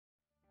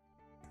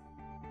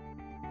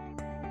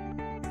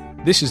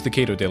This is the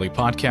Cato Daily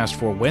Podcast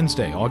for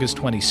Wednesday, August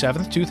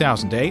 27th,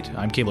 2008.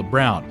 I'm Caleb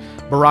Brown.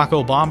 Barack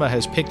Obama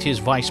has picked his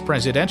vice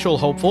presidential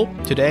hopeful.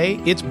 Today,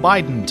 it's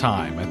Biden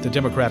time at the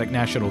Democratic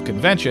National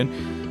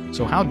Convention.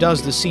 So how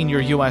does the senior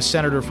U.S.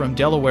 Senator from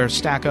Delaware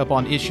stack up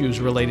on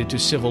issues related to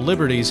civil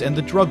liberties and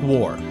the drug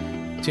war?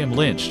 Tim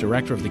Lynch,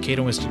 director of the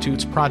Cato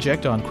Institute's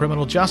Project on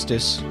Criminal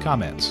Justice,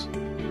 comments.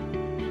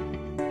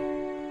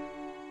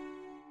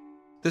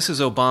 This is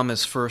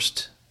Obama's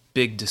first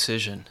big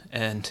decision,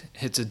 and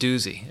it's a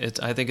doozy.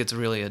 I think it's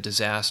really a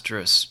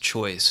disastrous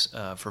choice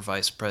for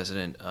vice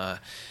president,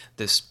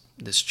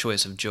 this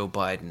choice of Joe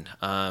Biden.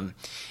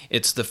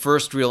 It's the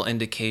first real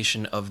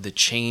indication of the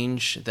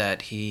change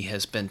that he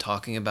has been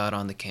talking about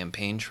on the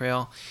campaign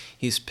trail.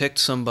 He's picked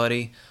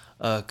somebody,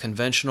 a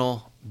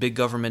conventional big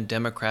government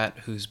Democrat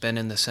who's been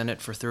in the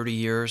Senate for 30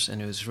 years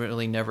and who's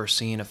really never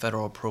seen a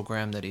federal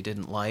program that he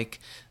didn't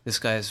like. This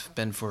guy's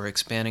been for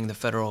expanding the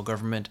federal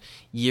government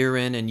year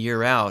in and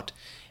year out.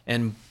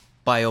 And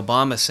by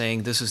Obama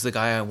saying, this is the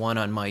guy I want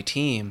on my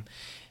team,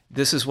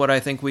 this is what I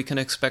think we can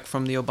expect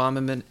from the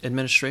Obama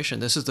administration.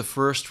 This is the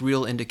first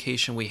real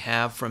indication we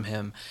have from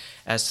him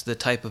as to the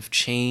type of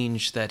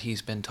change that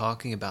he's been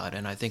talking about.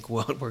 And I think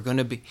what we're going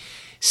to be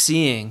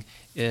seeing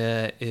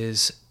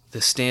is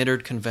the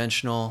standard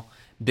conventional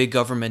big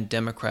government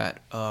Democrat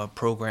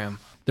program.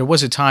 There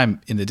was a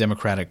time in the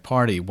Democratic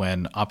Party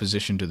when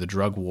opposition to the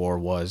drug war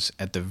was,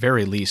 at the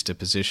very least, a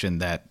position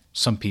that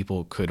some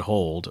people could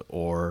hold,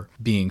 or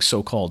being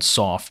so-called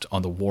soft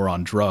on the war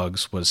on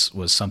drugs was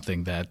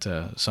something that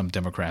some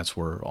Democrats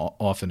were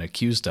often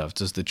accused of.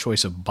 Does the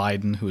choice of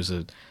Biden, who is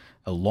a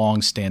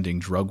long-standing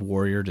drug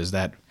warrior, does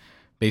that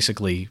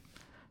basically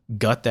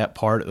gut that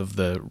part of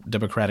the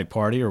Democratic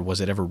Party, or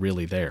was it ever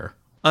really there?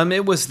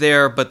 It was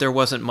there, but there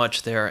wasn't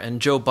much there.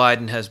 And Joe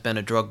Biden has been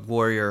a drug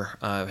warrior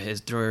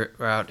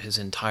throughout his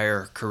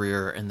entire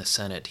career in the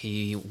Senate.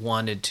 He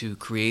wanted to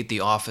create the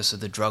office of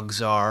the drug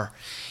czar.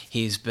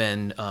 He's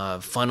been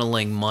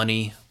funneling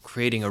money,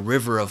 creating a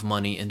river of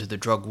money into the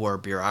drug war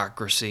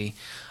bureaucracy.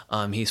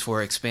 He's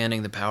for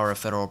expanding the power of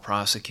federal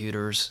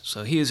prosecutors.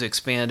 So he has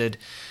expanded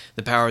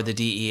the power of the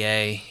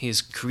DEA.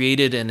 He's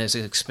created and has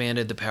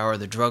expanded the power of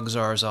the drug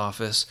czar's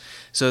office.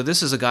 So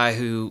this is a guy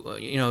who,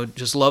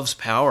 just loves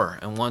power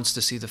and wants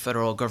to see the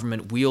federal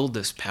government wield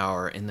this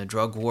power in the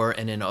drug war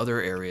and in other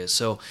areas.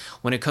 So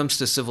when it comes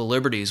to civil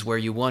liberties, where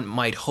you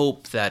might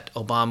hope that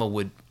Obama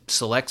would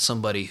select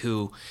somebody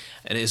who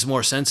is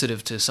more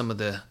sensitive to some of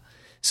the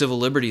civil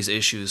liberties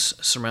issues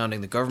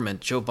surrounding the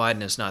government, Joe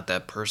Biden is not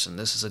that person.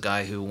 This is a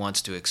guy who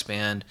wants to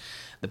expand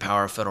the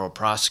power of federal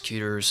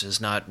prosecutors, is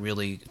not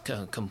really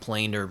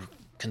complained or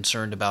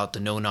concerned about the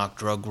no-knock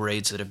drug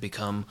raids that have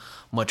become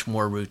much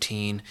more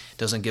routine,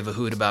 doesn't give a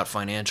hoot about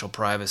financial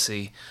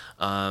privacy,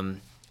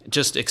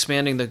 just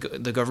expanding the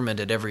government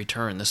at every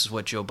turn. This is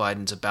what Joe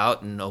Biden's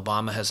about, and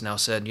Obama has now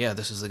said, yeah,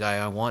 this is the guy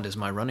I want as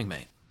my running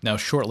mate. Now,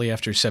 shortly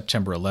after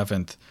September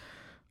 11th,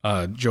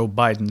 Joe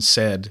Biden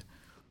said,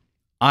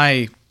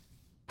 I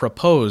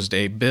proposed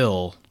a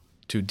bill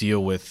to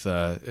deal with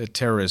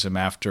terrorism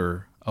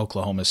after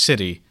Oklahoma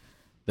City.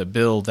 The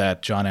bill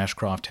that John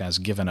Ashcroft has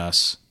given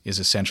us is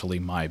essentially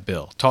my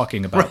bill.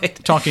 Talking about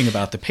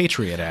the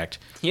Patriot Act.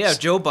 Yeah,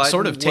 Joe Biden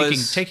sort of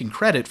taking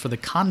credit for the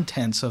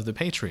contents of the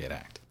Patriot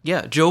Act.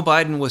 Yeah, Joe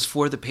Biden was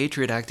for the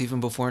Patriot Act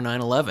even before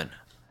 9/11.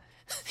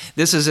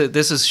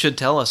 This should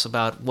tell us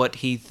about what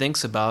he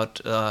thinks about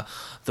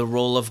the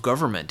role of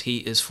government. He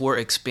is for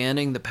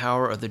expanding the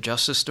power of the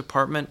Justice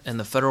Department and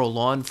the federal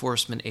law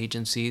enforcement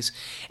agencies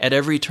at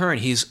every turn.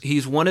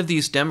 He's one of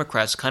these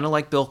Democrats, kind of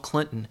like Bill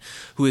Clinton,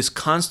 who is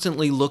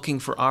constantly looking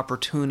for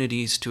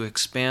opportunities to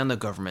expand the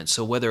government.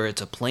 So whether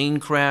it's a plane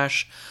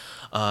crash,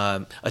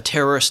 a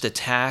terrorist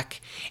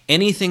attack,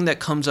 anything that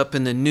comes up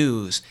in the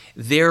news,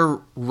 they're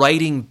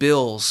writing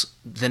bills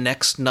the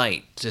next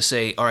night to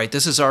say, all right,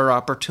 this is our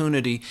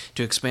opportunity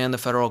to expand the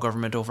federal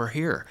government over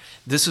here.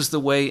 This is the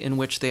way in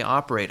which they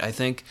operate. I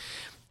think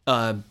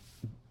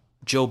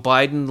Joe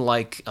Biden,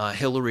 like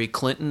Hillary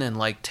Clinton and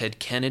like Ted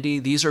Kennedy,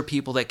 these are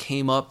people that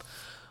came up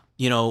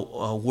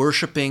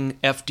worshiping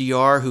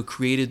FDR, who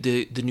created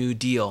the New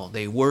Deal.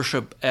 They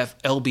worship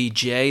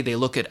LBJ. They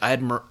look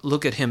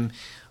at him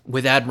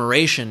with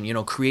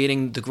admiration,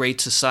 creating the Great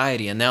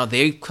Society. And now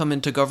they come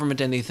into government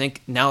and they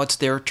think now it's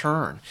their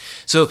turn.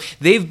 So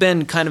they've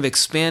been kind of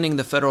expanding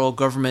the federal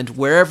government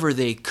wherever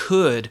they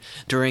could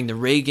during the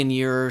Reagan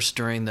years,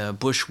 during the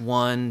Bush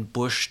 1,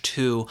 Bush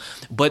 2.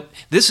 But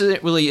this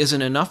really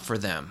isn't enough for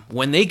them.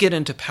 When they get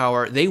into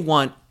power, they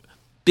want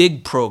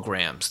big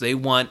programs. They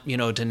want,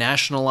 to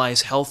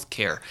nationalize health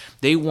care.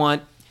 They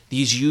want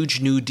these huge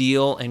New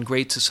Deal and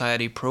Great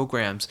Society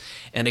programs.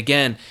 And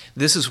again,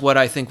 this is what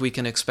I think we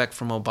can expect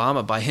from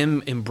Obama. By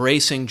him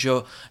embracing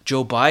Joe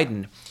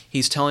Biden,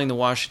 he's telling the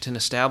Washington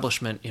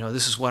establishment,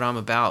 this is what I'm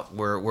about.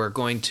 We're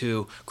going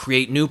to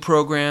create new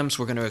programs.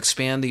 We're going to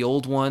expand the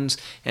old ones,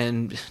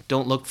 and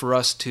don't look for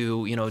us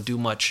to, do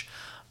much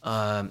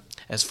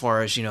as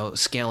far as,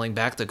 scaling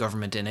back the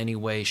government in any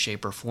way,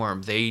 shape, or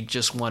form. They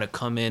just want to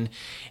come in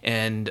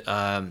and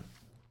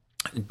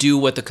do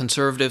what the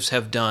conservatives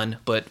have done,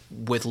 but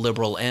with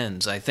liberal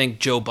ends. I think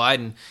Joe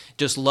Biden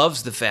just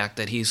loves the fact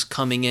that he's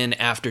coming in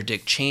after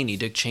Dick Cheney.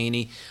 Dick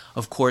Cheney,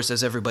 of course,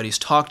 as everybody's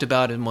talked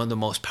about, is one of the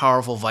most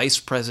powerful vice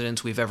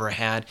presidents we've ever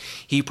had.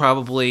 He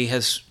probably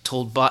has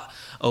told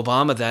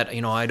Obama that,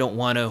 I don't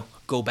want to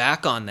go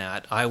back on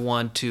that. I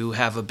want to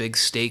have a big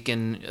stake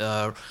in,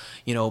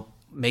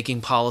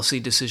 making policy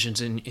decisions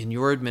in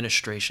your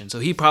administration. So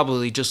he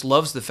probably just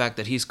loves the fact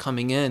that he's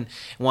coming in and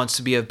wants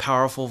to be a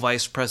powerful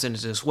vice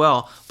president as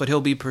well, but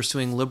he'll be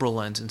pursuing liberal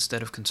ends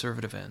instead of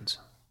conservative ends.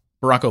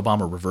 Barack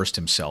Obama reversed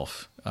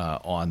himself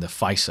on the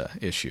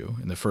FISA issue.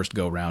 In the first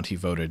go-round, he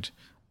voted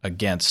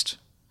against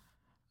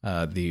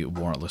the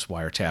warrantless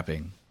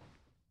wiretapping.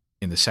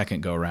 In the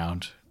second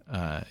go-round,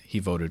 he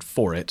voted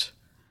for it.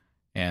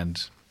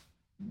 And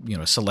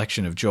a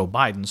selection of Joe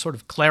Biden sort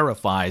of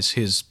clarifies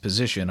his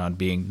position on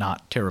being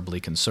not terribly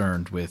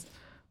concerned with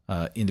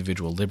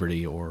individual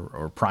liberty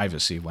or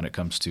privacy when it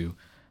comes to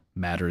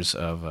matters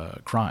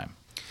of crime.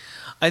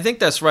 I think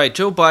that's right.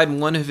 Joe Biden,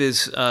 one of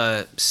his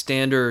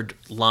standard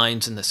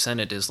lines in the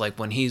Senate is like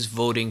when he's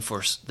voting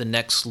for the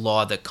next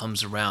law that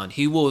comes around,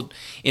 he will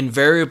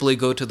invariably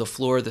go to the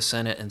floor of the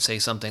Senate and say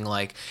something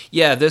like,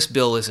 yeah, this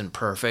bill isn't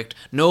perfect.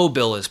 No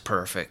bill is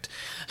perfect.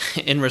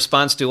 In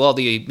response to all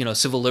the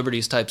civil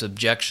liberties types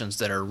objections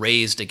that are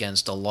raised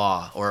against a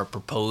law or a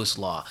proposed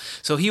law.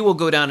 So he will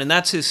go down, and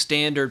that's his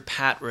standard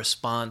pat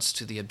response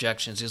to the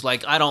objections. He's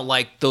like, I don't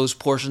like those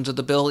portions of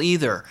the bill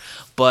either,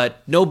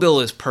 but no bill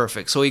is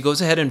perfect. So he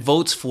goes ahead and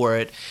votes for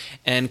it,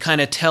 and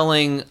kind of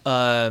telling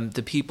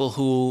the people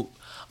who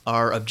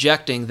are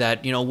objecting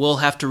that we'll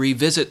have to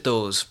revisit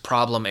those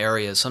problem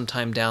areas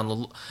sometime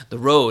down the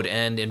road,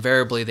 and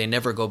invariably they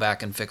never go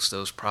back and fix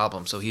those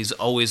problems. So he's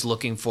always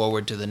looking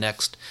forward to the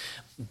next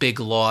big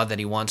law that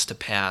he wants to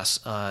pass,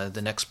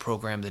 the next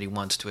program that he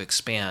wants to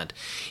expand.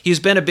 He's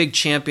been a big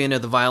champion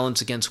of the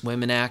Violence Against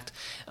Women Act,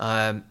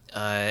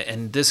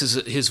 and this is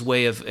his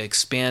way of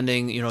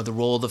expanding, the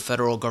role of the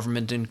federal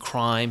government in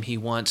crime. He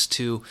wants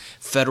to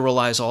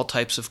federalize all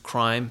types of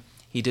crime.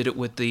 He did it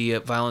with the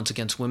Violence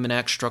Against Women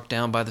Act, struck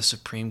down by the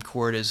Supreme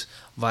Court as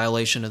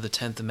violation of the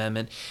 10th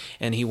Amendment,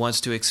 and he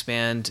wants to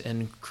expand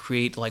and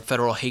create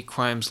federal hate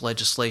crimes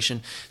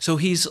legislation. So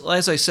he's,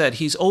 as I said,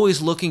 he's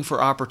always looking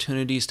for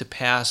opportunities to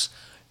pass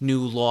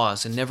new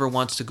laws and never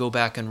wants to go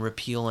back and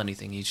repeal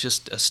anything. He's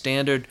just a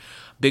standard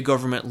big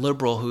government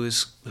liberal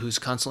who's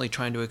constantly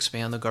trying to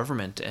expand the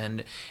government,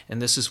 and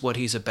this is what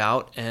he's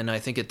about. And I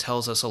think it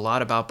tells us a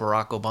lot about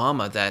Barack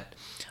Obama that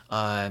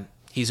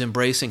he's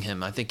embracing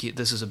him. I think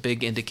this is a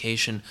big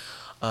indication,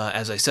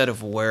 as I said,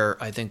 of where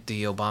I think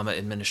the Obama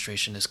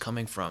administration is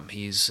coming from.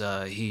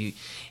 He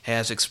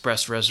has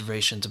expressed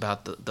reservations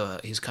about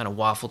he's kind of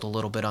waffled a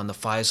little bit on the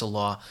FISA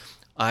law.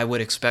 I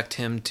would expect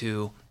him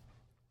to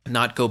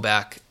not go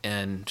back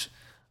and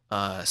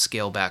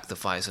scale back the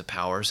FISA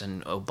powers,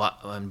 and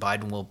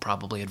Biden will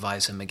probably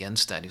advise him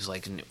against that. He's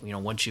like,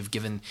 once you've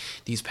given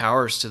these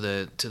powers to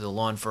the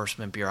law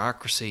enforcement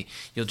bureaucracy,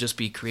 you'll just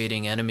be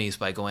creating enemies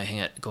by going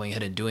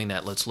ahead and doing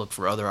that. Let's look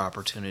for other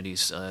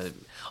opportunities,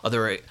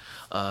 other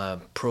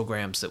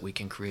programs that we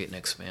can create and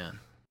expand.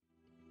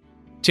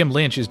 Tim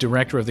Lynch is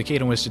director of the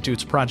Cato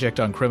Institute's Project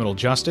on Criminal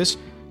Justice.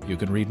 You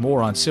can read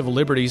more on civil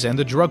liberties and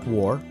the drug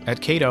war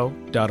at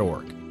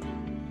cato.org.